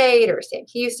Texas State or Sam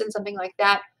Houston, something like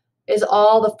that, is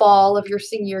all the fall of your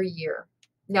senior year.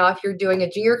 Now, if you're doing a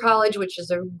junior college, which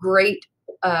is a great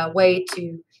way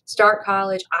to start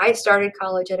college, I started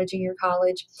college at a junior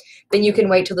college, then you can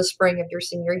wait till the spring of your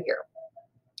senior year.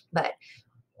 But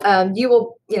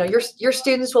your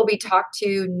students will be talked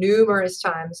to numerous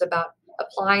times about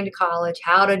applying to college,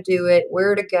 how to do it,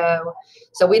 where to go.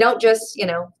 So we don't just,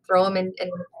 throw them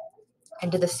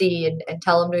into the sea and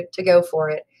tell them to go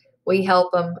for it. We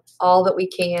help them all that we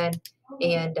can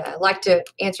and like to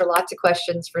answer lots of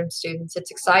questions from students.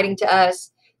 It's exciting to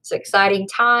us. It's an exciting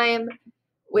time.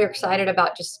 We're excited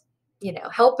about just,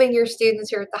 helping your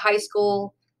students here at the high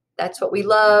school. That's what we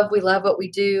love. We love what we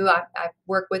do. I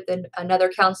work with another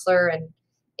counselor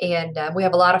and we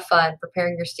have a lot of fun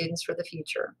preparing your students for the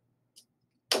future.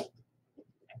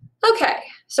 Okay,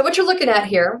 so what you're looking at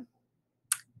here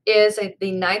is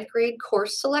the ninth grade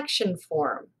course selection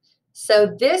form.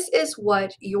 So this is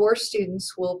what your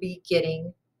students will be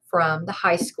getting from the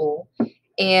high school,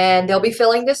 and they'll be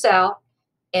filling this out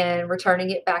and returning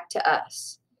it back to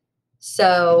us.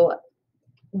 So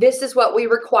this is what we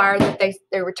require that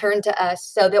they return to us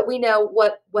so that we know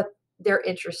what they're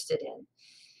interested in.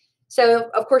 So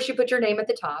of course you put your name at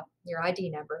the top, your ID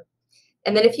number.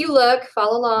 And then if you look,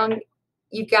 follow along,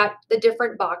 you've got the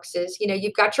different boxes.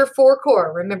 You've got your 4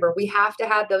 core. Remember, we have to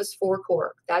have those 4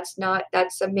 core. That's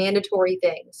a mandatory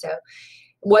thing. So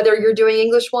whether you're doing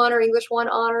English 1 or English 1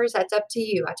 honors, that's up to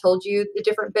you. I told you the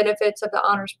different benefits of the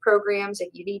honors programs. If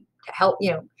you need help,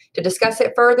 to discuss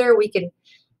it further, we can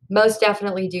most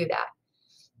definitely do that.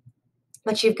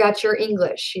 But you've got your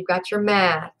English, you've got your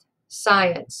math,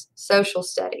 science, social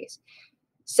studies.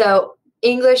 So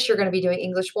English, you're going to be doing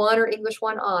English 1 or English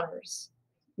 1 honors.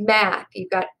 Math,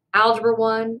 you've got Algebra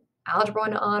 1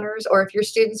 honors, or if your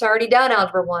student's already done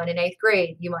Algebra 1 in 8th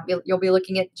grade, you'll be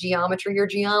looking at geometry or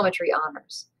geometry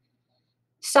honors.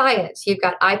 Science, you've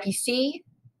got IPC,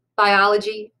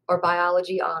 biology, or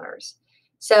biology honors.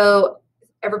 So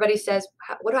everybody says,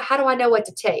 how do I know what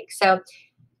to take? So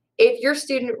if your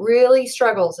student really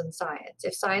struggles in science,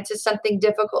 if science is something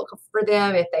difficult for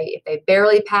them, if they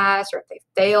barely pass or if they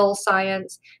fail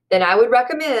science, then I would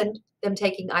recommend them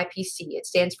taking IPC. It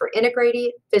stands for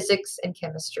Integrated Physics and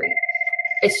Chemistry.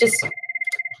 It's just,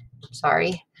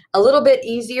 a little bit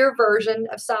easier version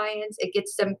of science. It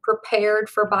gets them prepared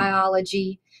for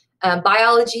biology.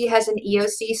 Biology has an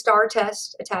EOC STAR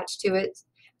test attached to it.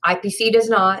 IPC does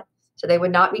not. So they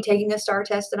would not be taking a STAR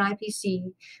test in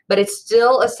IPC, but it's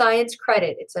still a science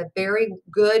credit. It's a very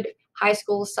good high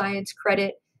school science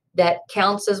credit that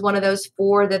counts as one of those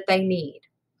 4 that they need.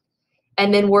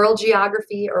 and then world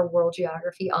geography or world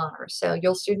geography honors. So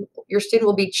your student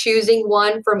will be choosing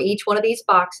one from each one of these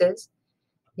boxes.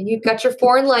 And you've got your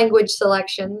foreign language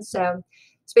selections. So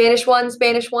Spanish 1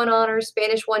 honors,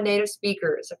 Spanish 1 native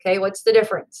speakers. Okay, what's the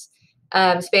difference?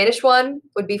 Spanish 1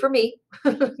 would be for me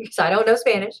because I don't know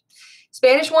Spanish.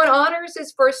 Spanish 1 honors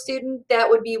is for a student that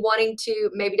would be wanting to,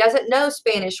 maybe doesn't know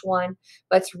Spanish 1,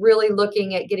 but's really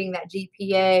looking at getting that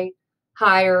GPA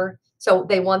higher. So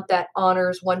they want that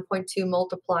honors 1.2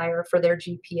 multiplier for their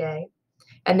GPA.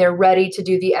 And they're ready to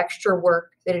do the extra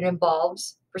work that it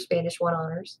involves for Spanish 1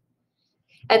 honors.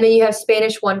 And then you have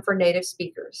Spanish 1 for native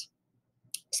speakers.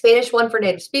 Spanish 1 for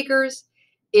native speakers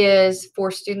is for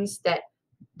students that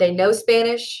they know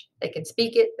Spanish, they can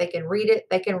speak it, they can read it,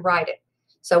 they can write it.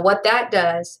 So what that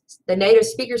does, the native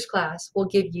speakers class will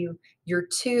give you your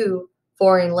 2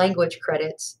 foreign language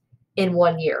credits in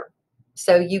 1 year.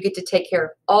 So you get to take care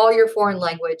of all your foreign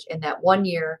language in that 1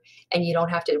 year, and you don't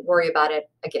have to worry about it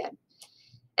again.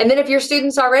 And then if your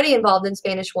student's already involved in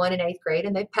Spanish 1 in 8th grade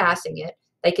and they're passing it,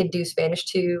 they can do Spanish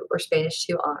 2 or Spanish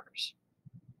 2 honors.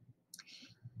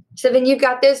 So then you've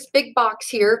got this big box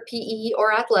here, PE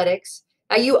or athletics.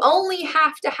 Now you only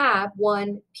have to have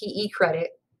 1 PE credit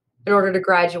in order to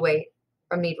graduate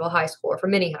from Needville High School or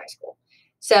from any high school.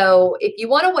 So if you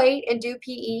want to wait and do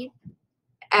PE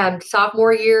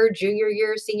sophomore year, junior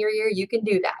year, senior year, you can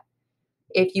do that.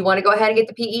 If you want to go ahead and get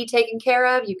the PE taken care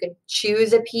of, you can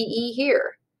choose a PE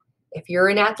here. If you're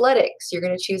in athletics, you're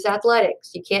going to choose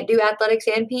athletics. You can't do athletics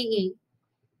and PE.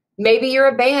 Maybe you're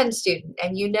a band student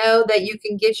and you know that you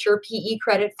can get your PE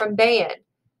credit from band.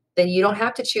 Then you don't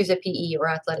have to choose a PE or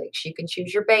athletics. You can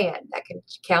choose your band. That can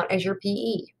count as your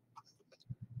PE.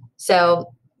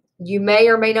 So you may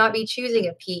or may not be choosing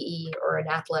a PE or an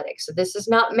athletics. So this is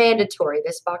not mandatory,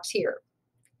 this box here.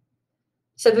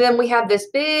 So then we have this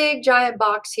big giant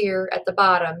box here at the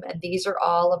bottom, and these are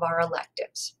all of our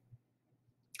electives.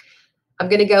 I'm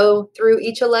going to go through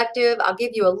each elective. I'll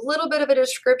give you a little bit of a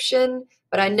description,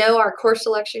 but I know our course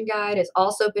selection guide has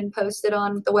also been posted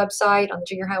on the website, on the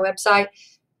junior high website.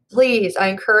 Please, I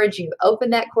encourage you, open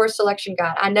that course selection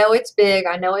guide. I know it's big,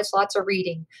 I know it's lots of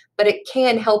reading, but it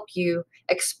can help you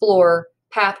explore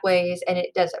pathways, and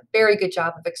it does a very good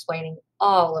job of explaining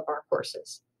all of our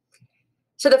courses.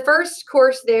 So the first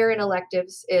course there in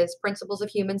electives is Principles of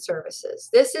Human Services.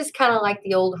 This is kind of like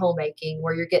the old homemaking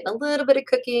where you're getting a little bit of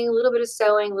cooking, a little bit of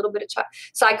sewing, a little bit of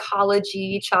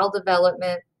psychology, child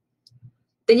development.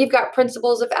 Then you've got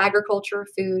Principles of Agriculture,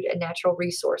 Food, and Natural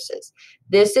Resources.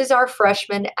 This is our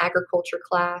freshman agriculture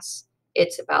class.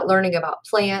 It's about learning about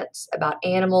plants, about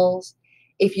animals.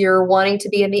 If you're wanting to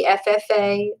be in the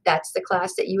FFA, that's the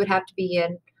class that you would have to be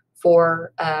in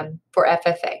for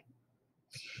FFA.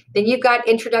 Then you've got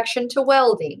Introduction to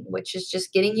Welding, which is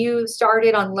just getting you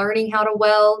started on learning how to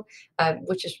weld,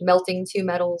 which is melting 2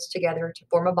 metals together to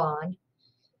form a bond.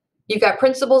 You've got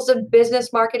Principles of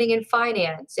Business, Marketing, and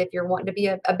Finance if you're wanting to be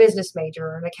a business major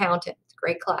or an accountant. It's a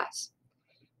great class.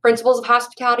 Principles of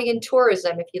Hospitality and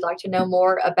Tourism if you'd like to know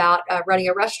more about running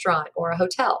a restaurant or a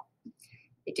hotel.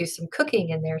 They do some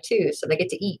cooking in there too, so they get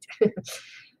to eat.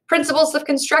 Principles of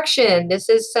Construction. This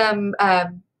is some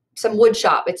wood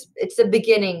shop. It's the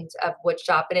beginnings of wood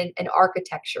shop and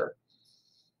architecture.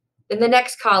 Then the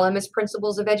next column is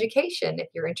Principles of Education if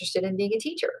you're interested in being a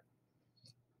teacher.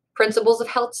 Principles of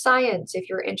Health Science if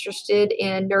you're interested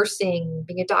in nursing,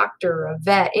 being a doctor, a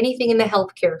vet, anything in the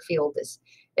healthcare field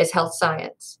is health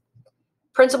science.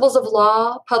 Principles of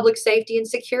Law, Public Safety, and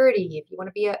Security if you want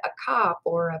to be a cop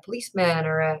or a policeman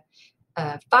or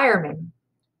a fireman.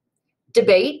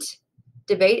 Debate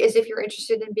is if you're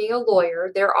interested in being a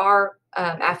lawyer. There are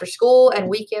after school and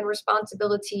weekend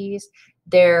responsibilities.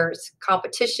 There's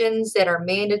competitions that are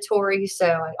mandatory. So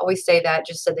I always say that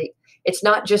just so that it's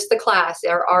not just the class.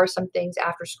 There are some things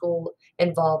after school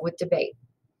involved with debate.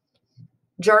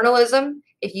 Journalism,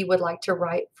 if you would like to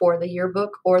write for the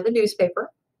yearbook or the newspaper.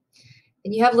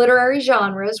 And you have literary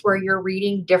genres where you're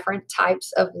reading different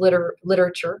types of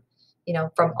literature,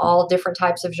 from all different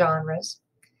types of genres.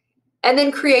 And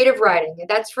then creative writing. And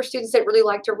that's for students that really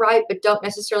like to write but don't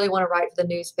necessarily want to write for the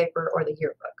newspaper or the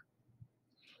yearbook.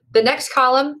 The next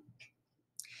column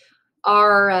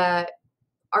are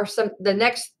the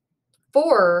next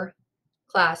 4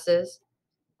 classes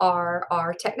are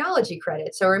our technology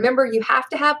credits. So remember, you have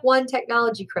to have 1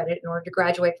 technology credit in order to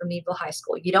graduate from Needville High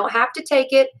School. You don't have to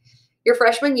take it your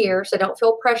freshman year, so don't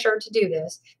feel pressure to do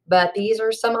this, but these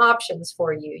are some options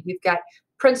for you. You've got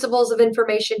Principles of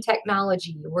Information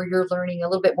Technology, where you're learning a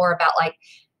little bit more about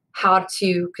how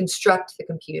to construct the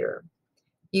computer.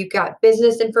 You've got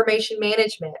Business Information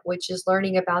Management, which is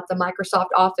learning about the Microsoft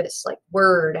Office, like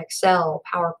Word, Excel,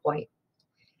 PowerPoint.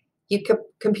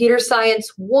 Computer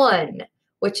Science 1,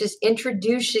 which is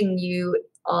introducing you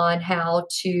on how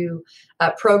to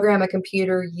program a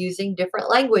computer using different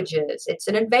languages. It's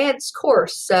an advanced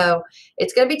course, so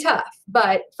it's going to be tough.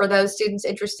 But for those students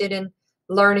interested in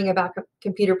learning about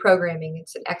computer programming,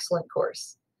 it's an excellent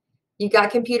course. You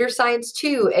got Computer Science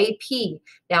 2, AP.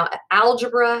 Now,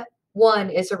 Algebra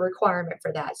 1 is a requirement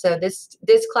for that. So this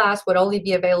class would only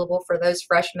be available for those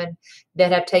freshmen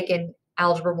that have taken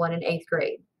Algebra 1 in 8th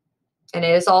grade. And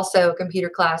it is also a computer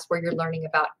class where you're learning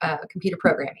about computer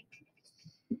programming.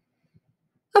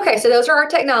 Okay, so those are our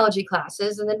technology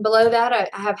classes. And then below that,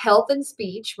 I have health and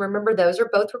speech. Remember, those are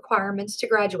both requirements to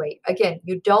graduate. Again,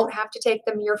 you don't have to take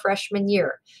them your freshman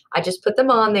year. I just put them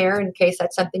on there in case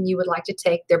that's something you would like to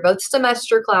take. They're both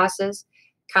semester classes,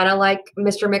 kind of like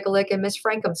Mr. Mikulik and Ms.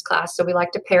 Frankum's class. So we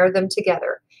like to pair them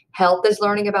together. Health is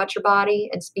learning about your body,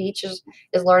 and speech is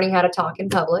learning how to talk in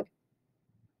public.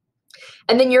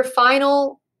 And then your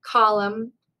final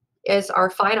column is our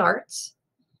fine arts.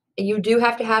 And you do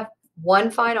have to have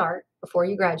one fine art before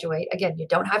you graduate. Again, you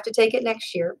don't have to take it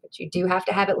next year, but you do have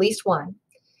to have at least one.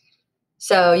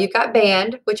 So you've got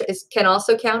band, which can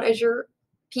also count as your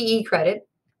PE credit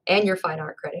and your fine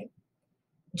art credit.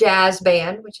 Jazz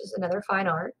band, which is another fine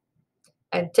art.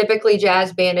 And typically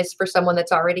jazz band is for someone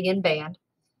that's already in band.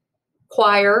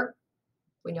 Choir,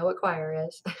 we know what choir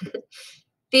is.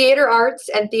 Theater arts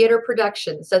and theater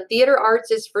production. So theater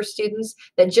arts is for students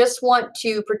that just want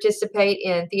to participate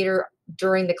in theater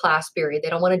during the class period. They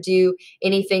don't want to do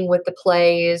anything with the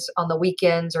plays on the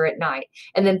weekends or at night.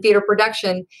 And then theater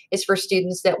production is for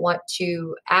students that want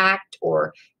to act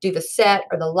or do the set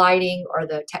or the lighting or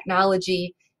the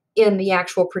technology in the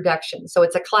actual production. So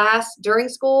it's a class during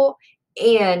school,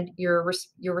 and you're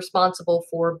responsible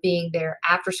for being there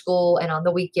after school and on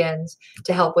the weekends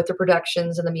to help with the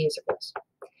productions and the musicals.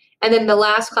 And then the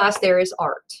last class there is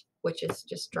art, which is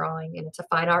just drawing, and it's a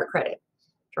fine art credit,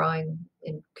 drawing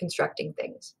and constructing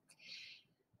things.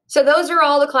 So those are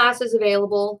all the classes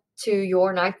available to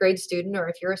your 9th grade student, or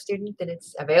if you're a student, then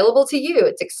it's available to you.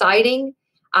 It's exciting.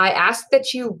 I ask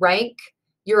that you rank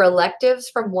your electives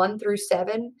from 1 through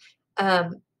 7,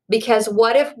 because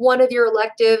what if one of your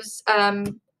electives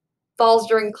falls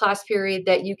during class period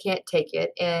that you can't take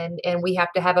it, and we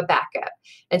have to have a backup.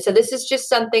 And so this is just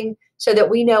something so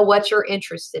that we know what you're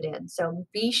interested in. So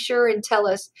be sure and tell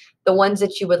us the ones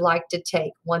that you would like to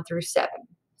take, 1 through 7.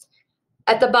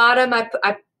 At the bottom,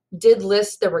 I did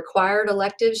list the required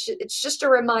electives. It's just a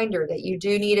reminder that you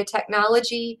do need a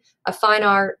technology, a fine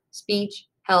art, speech,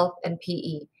 health, and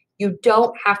PE. You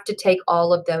don't have to take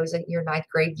all of those in your 9th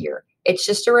grade year. It's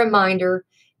just a reminder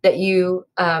that you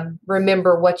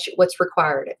remember what's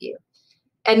required of you.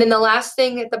 And then the last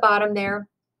thing at the bottom there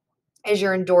is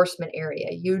your endorsement area.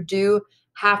 You do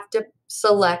have to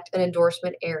select an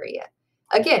endorsement area.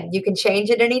 Again, you can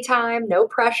change it anytime, no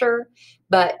pressure,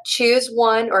 but choose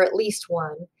one or at least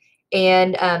one.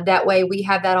 And that way we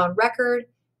have that on record.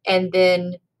 And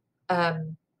then,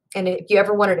 and if you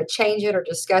ever wanted to change it or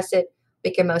discuss it,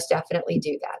 we can most definitely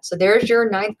do that. So there's your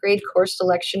 9th grade course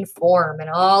selection form in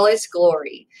all its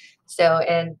glory. So,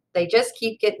 and they just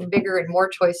keep getting bigger and more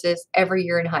choices every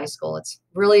year in high school. It's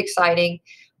really exciting.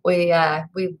 We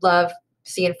love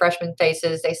seeing freshman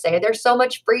faces. They say there's so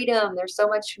much freedom. There's so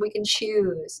much we can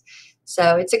choose.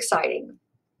 So it's exciting.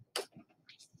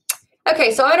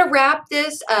 Okay, so I'm going to wrap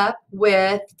this up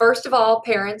with, first of all,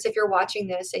 parents, if you're watching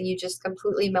this and you just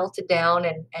completely melted down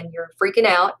and you're freaking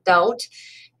out, don't,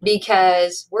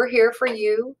 because we're here for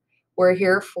you. We're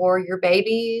here for your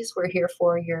babies. We're here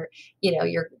for your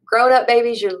grown-up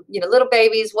babies, your little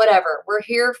babies, whatever. We're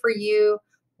here for you.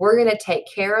 We're going to take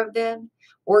care of them.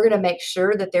 We're going to make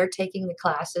sure that they're taking the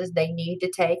classes they need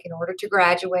to take in order to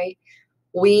graduate.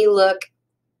 We look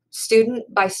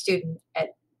student by student at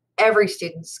every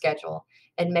student's schedule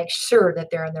and make sure that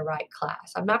they're in the right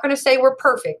class. I'm not going to say we're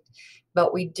perfect,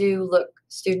 but we do look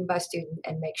student by student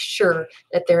and make sure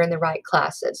that they're in the right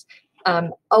classes.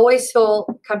 Always feel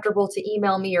comfortable to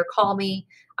email me or call me.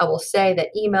 I will say that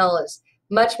email is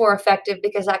much more effective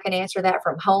because I can answer that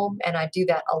from home, and I do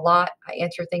that a lot. I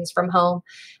answer things from home.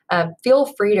 Feel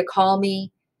free to call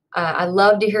me. I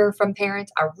love to hear from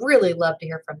parents. I really love to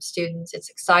hear from students. It's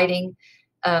exciting.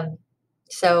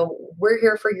 So we're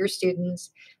here for your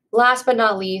students. Last but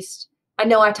not least, I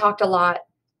know I talked a lot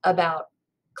about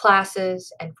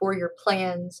classes and 4-year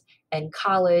plans and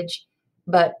college,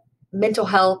 but mental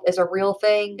health is a real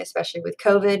thing, especially with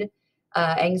COVID.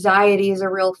 Anxiety is a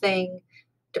real thing.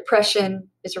 Depression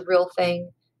is a real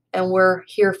thing. And we're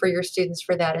here for your students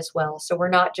for that as well. So we're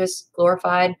not just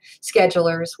glorified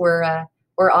schedulers. We're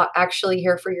actually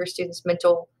here for your students'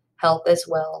 mental health as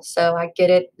well. So I get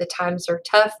it. The times are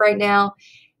tough right now,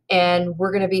 and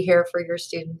we're going to be here for your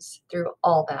students through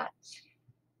all that.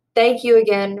 Thank you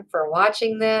again for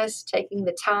watching this, taking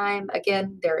the time.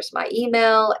 Again, there's my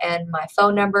email and my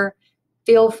phone number.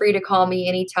 Feel free to call me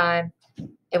anytime.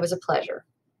 It was a pleasure.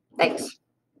 Thanks.